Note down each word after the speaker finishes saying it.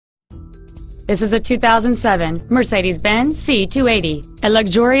This is a 2007 Mercedes-Benz C280, a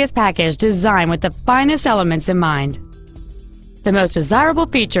luxurious package designed with the finest elements in mind. The most desirable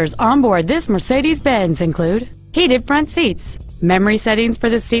features on board this Mercedes-Benz include heated front seats, memory settings for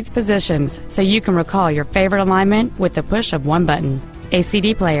the seat's positions so you can recall your favorite alignment with the push of one button, a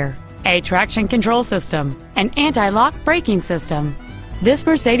CD player, a traction control system, an anti-lock braking system. This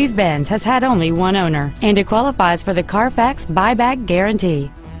Mercedes-Benz has had only one owner, and it qualifies for the Carfax buyback guarantee.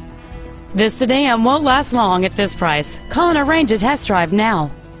 This sedan won't last long at this price. Call and arrange a test drive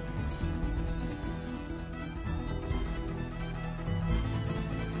now.